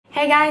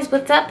Hey guys,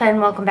 what's up and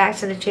welcome back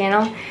to the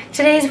channel.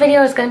 Today's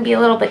video is going to be a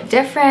little bit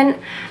different.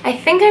 I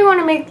think I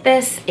want to make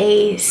this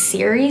a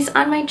series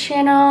on my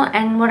channel,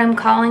 and what I'm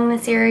calling the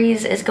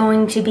series is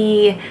going to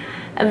be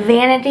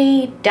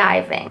vanity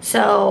diving.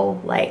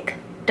 So like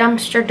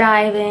dumpster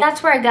diving.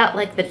 That's where I got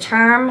like the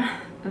term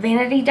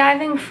vanity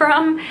diving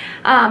from.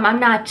 I'm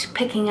not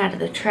picking out of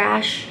the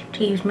trash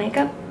to use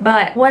makeup,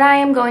 but what I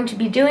am going to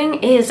be doing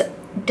is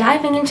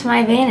diving into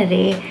my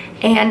vanity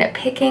and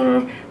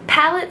picking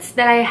palettes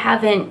that I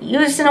haven't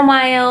used in a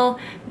while,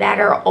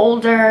 that are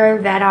older,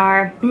 that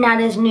are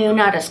not as new,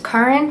 not as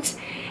current,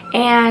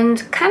 and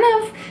kind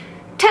of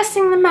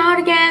testing them out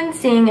again,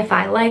 seeing if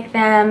I like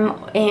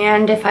them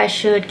and if I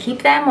should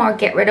keep them or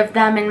get rid of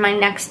them in my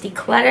next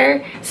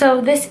declutter. So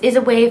this is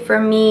a way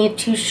for me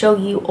to show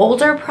you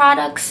older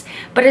products,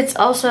 but it's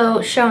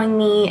also showing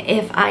me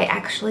if I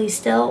actually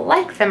still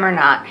like them or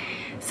not.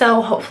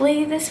 So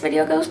hopefully this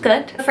video goes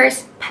good. The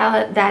first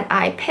palette that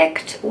I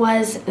picked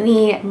was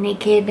the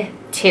Naked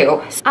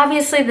 2.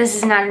 Obviously this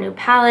is not a new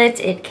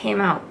palette. It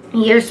came out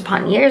years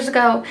upon years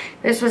ago.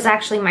 This was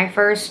actually my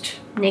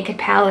first Naked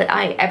palette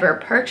I ever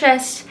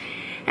purchased.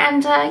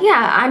 And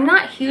yeah, I'm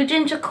not huge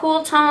into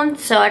cool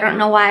tones, so I don't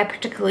know why I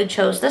particularly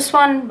chose this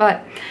one,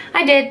 but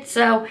I did.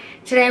 So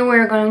today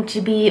we're going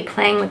to be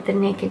playing with the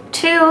Naked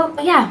 2.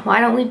 But yeah, why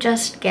don't we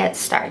just get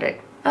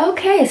started?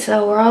 Okay,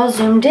 so we're all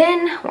zoomed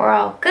in, we're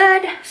all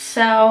good.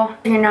 So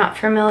if you're not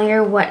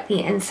familiar what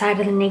the inside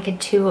of the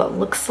Naked 2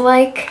 looks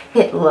like,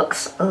 it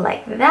looks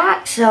like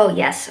that. So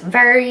yes,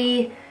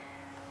 very,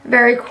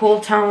 very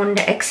cool toned,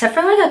 except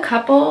for like a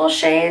couple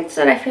shades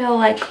that I feel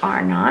like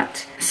are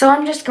not. So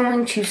I'm just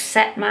going to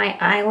set my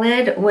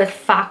eyelid with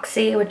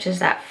Foxy, which is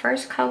that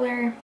first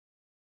color.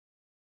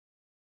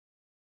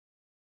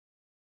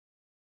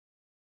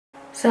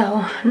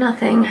 So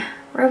nothing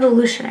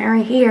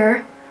revolutionary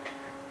here.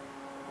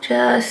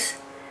 Just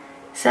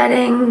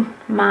setting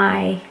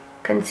my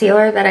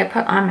concealer that I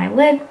put on my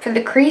lid. For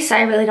the crease,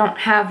 I really don't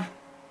have,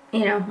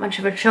 you know, much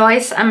of a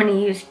choice. I'm going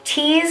to use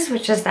Tease,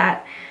 which is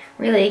that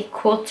really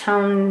cool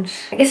toned,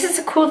 I guess it's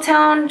a cool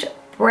toned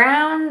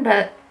brown,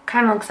 but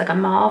kind of looks like a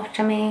mauve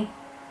to me.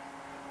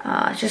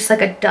 It's just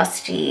like a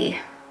dusty,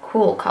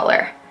 cool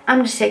color.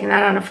 I'm just taking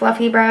that on a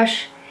fluffy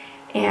brush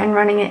and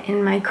running it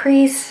in my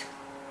crease.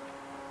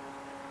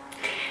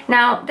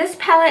 Now, this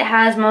palette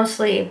has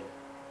mostly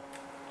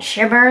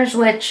shimmers,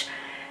 which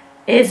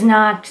is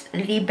not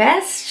the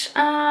best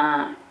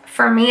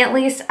for me, at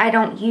least. I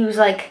don't use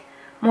like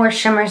more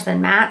shimmers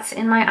than mattes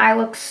in my eye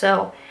looks,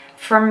 so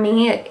for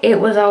me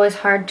it was always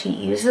hard to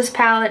use this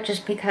palette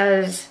just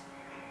because,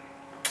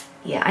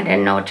 yeah, I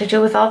didn't know what to do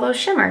with all those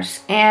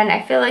shimmers. And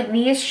I feel like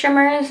these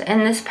shimmers in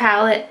this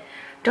palette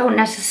don't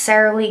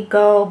necessarily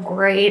go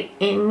great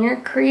in your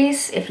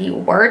crease if you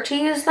were to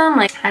use them.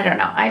 Like, I don't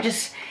know,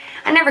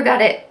 I never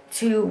got it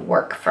to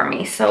work for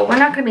me, so we're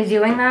not going to be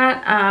doing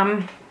that,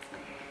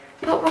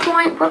 but we're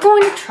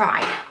going to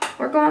try.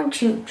 We're going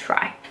to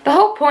try. The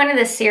whole point of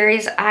this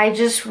series, I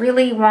just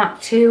really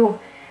want to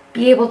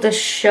be able to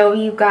show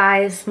you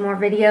guys more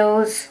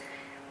videos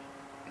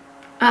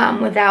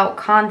without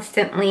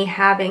constantly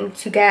having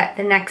to get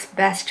the next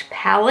best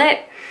palette.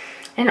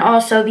 And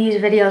also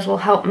these videos will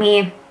help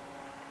me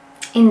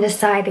in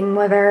deciding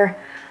whether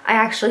I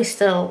actually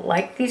still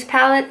like these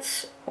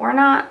palettes or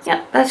not.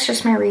 Yep, that's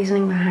just my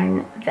reasoning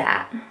behind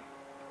that.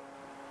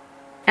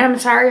 And I'm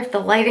sorry if the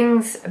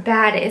lighting's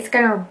bad. It's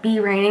gonna be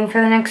raining for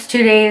the next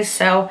 2 days,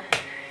 so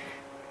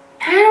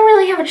I don't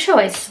really have a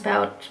choice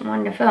about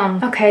when to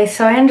film. Okay,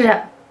 so I ended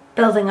up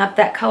building up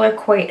that color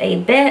quite a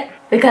bit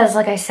because,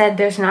 like I said,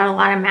 there's not a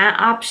lot of matte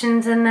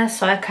options in this,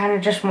 so I kind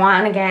of just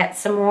want to get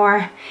some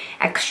more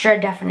extra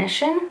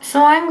definition.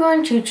 So I'm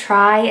going to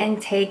try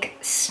and take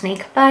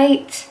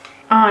Snakebite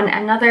on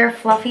another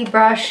fluffy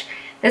brush.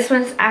 This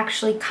one's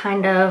actually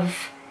kind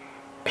of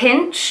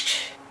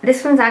pinched.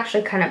 This one's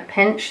actually kind of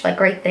pinched, like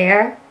right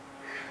there.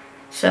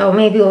 So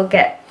maybe we'll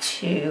get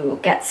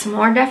some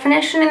more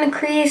definition in the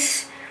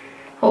crease.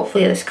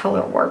 Hopefully this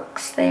color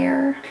works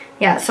there.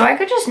 Yeah, so I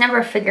could just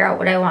never figure out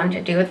what I wanted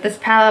to do with this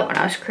palette when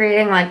I was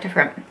creating like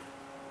different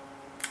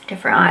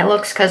eye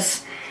looks,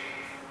 because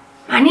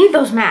I need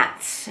those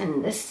mattes,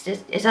 and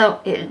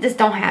this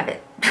don't have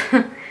it.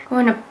 I'm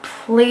going to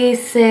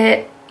place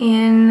it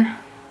in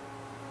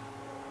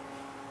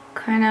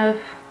kind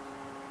of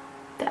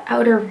the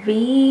outer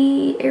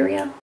V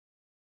area.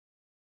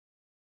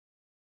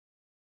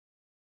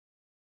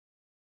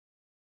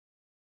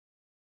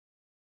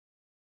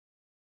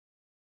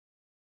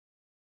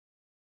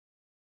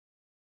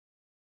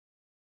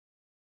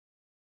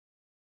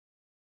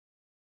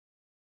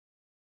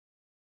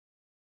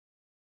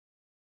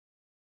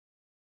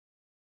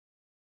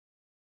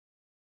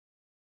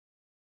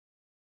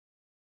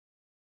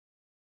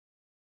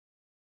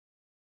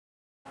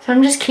 So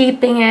I'm just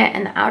keeping it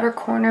in the outer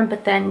corner,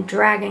 but then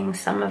dragging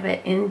some of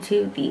it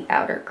into the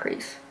outer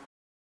crease.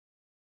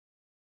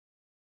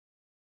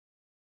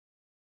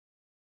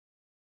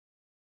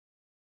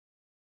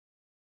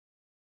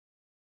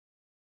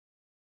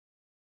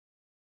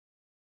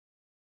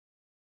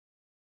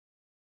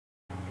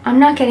 I'm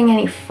not getting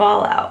any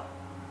fallout.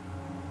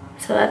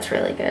 So that's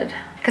really good.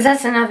 Because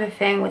that's another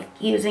thing with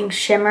using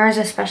shimmers,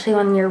 especially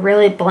when you're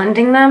really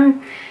blending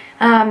them.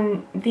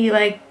 The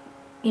like,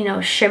 you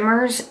know,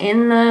 shimmers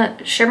in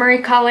the shimmery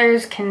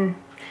colors can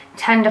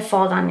tend to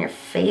fall on your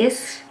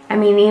face. I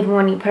mean, even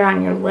when you put it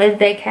on your lid,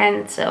 they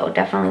can. So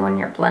definitely when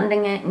you're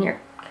blending it and you're,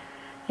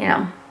 you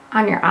know,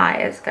 on your eye,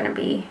 it's gonna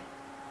be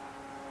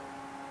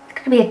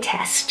a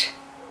test,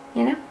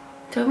 you know?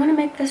 Do I want to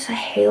make this a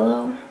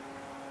halo?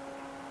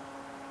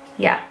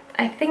 Yeah,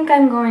 I think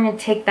I'm going to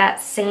take that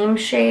same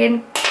shade.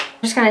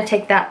 I'm just going to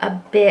take that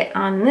a bit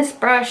on this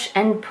brush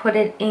and put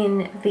it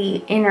in the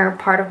inner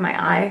part of my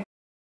eye.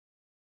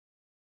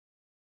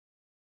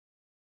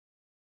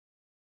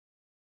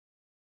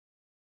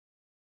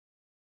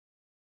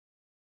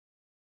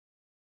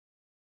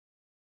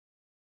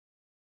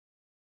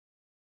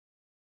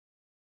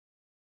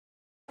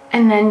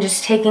 And then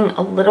just taking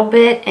a little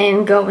bit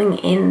and going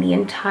in the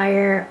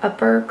entire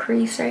upper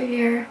crease right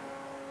here.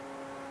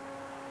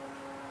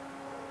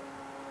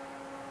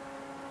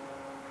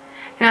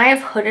 And I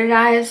have hooded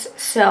eyes,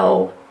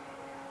 so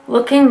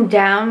looking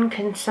down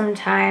can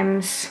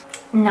sometimes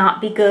not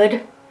be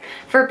good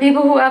for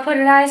people who have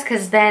hooded eyes,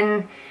 because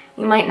then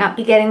you might not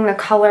be getting the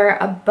color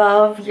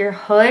above your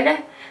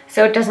hood,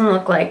 so it doesn't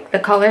look like the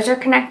colors are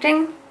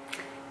connecting.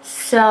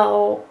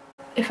 So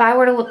if I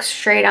were to look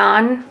straight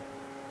on,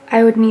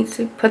 I would need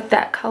to put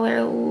that color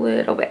a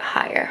little bit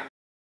higher.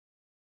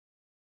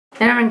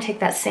 Then I'm going to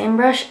take that same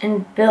brush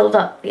and build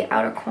up the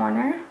outer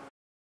corner.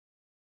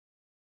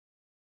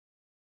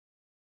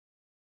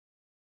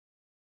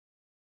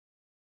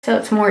 So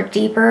it's more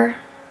deeper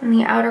in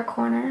the outer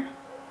corner.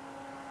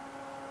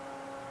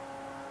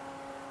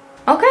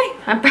 Okay,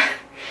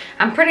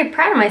 I'm pretty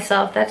proud of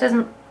myself. That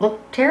doesn't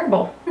look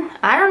terrible.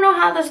 I don't know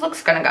how this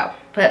looks gonna go,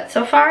 but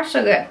so far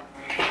so good.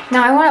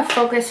 Now I want to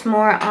focus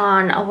more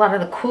on a lot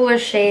of the cooler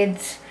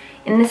shades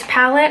in this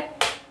palette.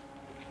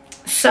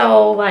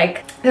 So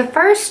like the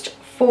first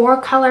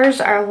 4 colors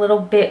are a little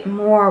bit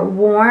more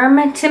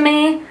warm to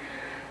me.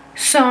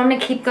 So I'm going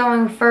to keep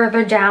going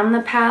further down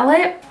the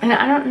palette. And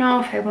I don't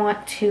know if I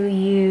want to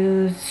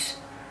use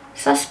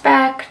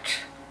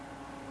Suspect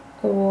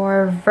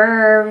or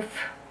Verve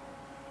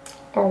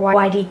or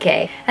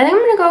YDK. I think I'm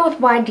going to go with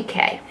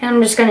YDK. And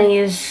I'm just going to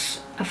use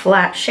a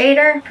flat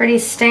shader, pretty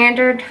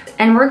standard.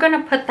 And we're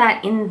going to put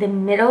that in the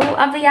middle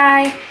of the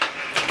eye.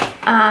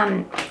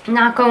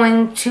 Not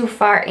going too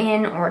far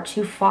in or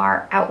too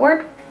far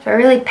outward. So I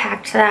really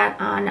packed that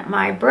on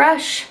my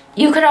brush.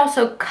 You could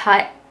also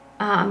cut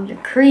your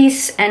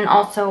crease and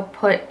also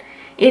put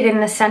it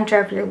in the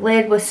center of your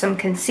lid with some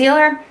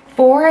concealer.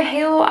 For a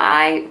halo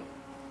eye,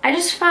 I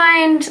just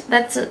find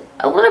that's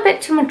a little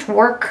bit too much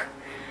work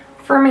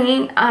for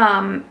me.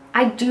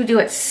 I do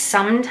it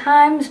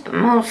sometimes, but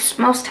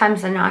most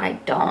times than not I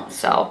don't.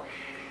 So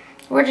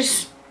we're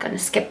just gonna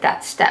skip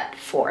that step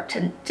for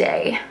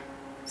today.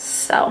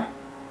 So,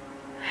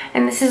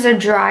 and this is a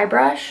dry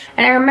brush,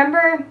 and I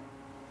remember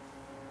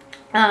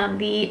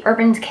the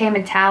Urban Decay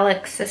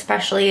metallics,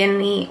 especially in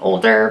the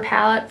older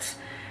palettes,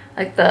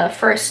 like the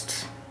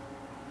first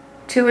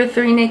 2 or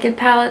 3 Naked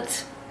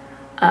palettes,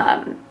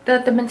 that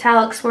the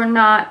metallics were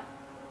not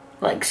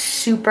like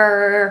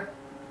super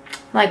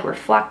like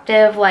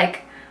reflective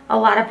like a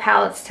lot of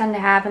palettes tend to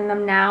have in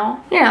them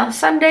now. You know,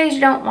 some days you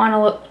don't want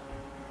to look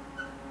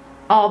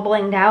all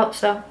blinged out,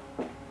 so.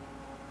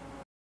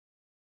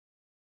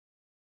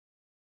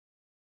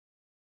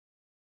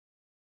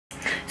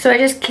 So I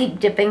just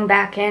keep dipping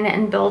back in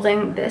and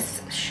building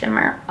this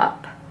shimmer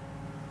up.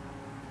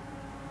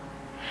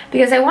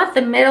 Because I want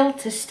the middle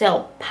to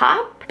still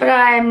pop, but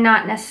I'm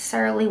not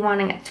necessarily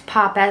wanting it to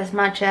pop as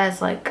much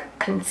as like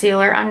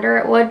concealer under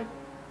it would.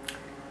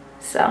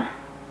 So.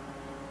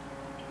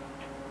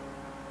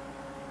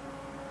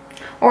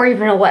 Or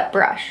even a wet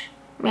brush,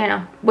 you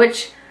know,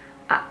 which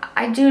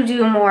I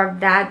do more of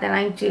that than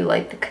I do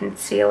like the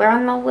concealer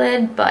on the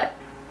lid, but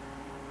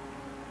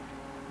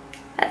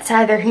that's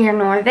either here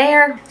nor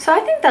there. So I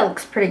think that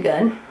looks pretty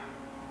good.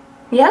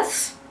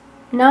 Yes?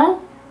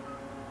 No?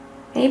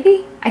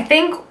 Maybe? I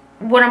think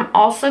what I'm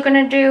also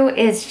gonna do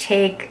is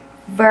take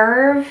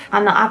Verve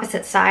on the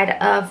opposite side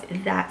of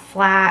that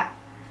flat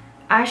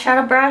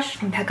eyeshadow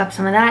brush and pick up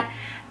some of that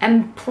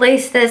and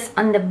place this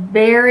on the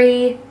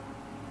very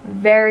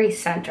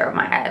center of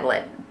my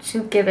eyelid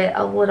to give it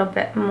a little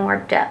bit more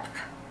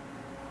depth,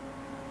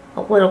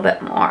 a little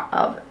bit more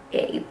of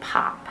a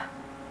pop.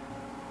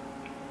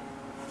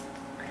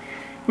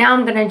 Now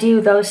I'm gonna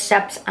do those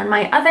steps on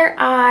my other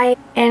eye,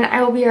 and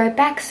I will be right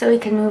back so we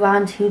can move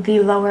on to the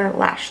lower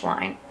lash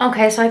line.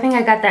 Okay, so I think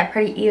I got that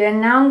pretty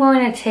even. Now I'm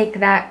going to take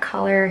that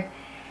color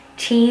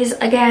Tease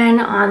again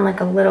on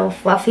like a little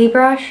fluffy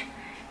brush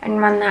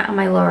and run that on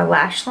my lower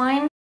lash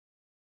line.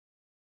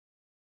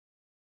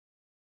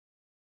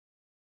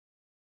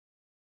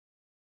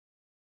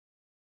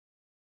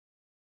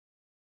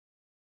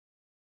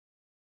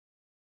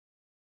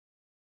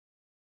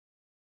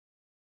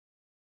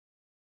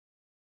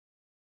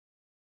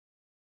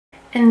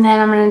 And then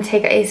I'm going to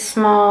take a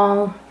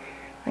small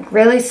like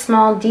really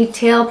small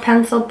detail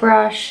pencil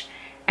brush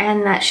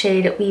and that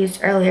shade we used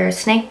earlier,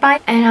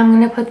 Snakebite. And I'm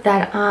gonna put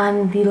that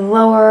on the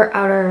lower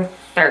outer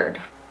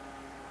third.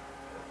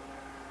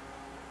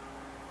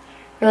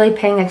 Really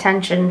paying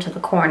attention to the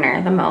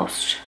corner the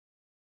most.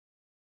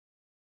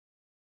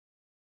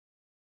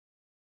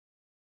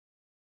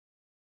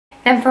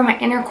 Then for my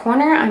inner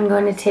corner, I'm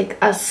going to take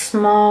a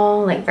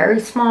small, like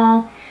very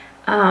small,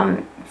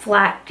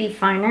 flat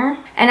definer.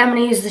 And I'm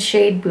going to use the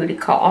shade Booty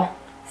Call.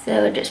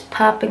 So just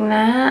popping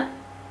that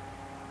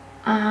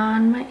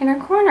on my inner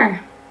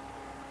corner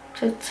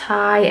to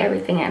tie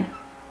everything in.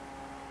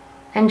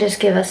 And just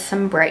give us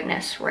some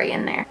brightness right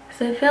in there.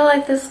 So I feel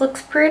like this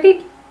looks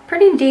pretty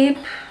deep,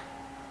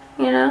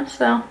 you know,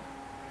 so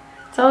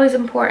it's always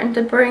important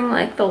to bring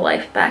like the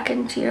life back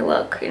into your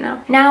look, you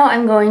know. Now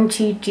I'm going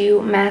to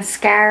do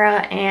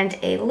mascara and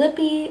a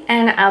lippy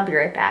and I'll be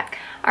right back.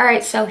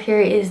 Alright, so here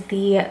is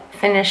the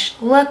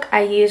finished look.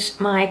 I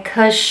used my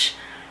Kush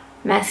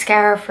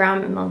mascara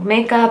from Milk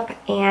Makeup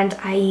and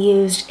I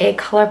used a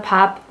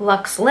ColourPop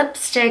Luxe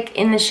lipstick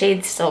in the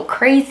shade Still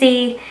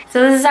Crazy.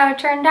 So this is how it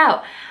turned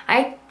out.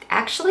 I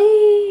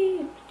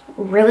actually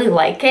really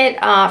like it.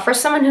 For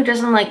someone who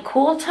doesn't like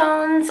cool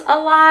tones a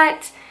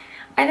lot,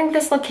 I think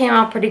this look came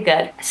out pretty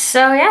good.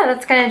 So yeah,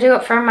 that's gonna do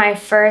it for my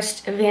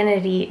first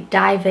Vanity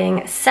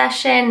diving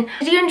session.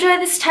 Did you enjoy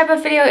this type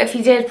of video? If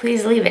you did,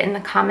 please leave it in the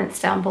comments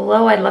down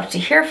below. I'd love to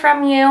hear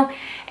from you,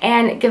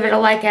 and give it a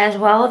like as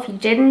well if you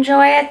did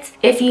enjoy it.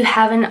 If you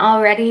haven't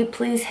already,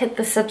 please hit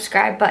the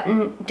subscribe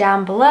button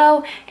down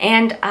below,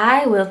 and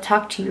I will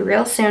talk to you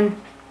real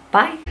soon.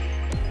 Bye.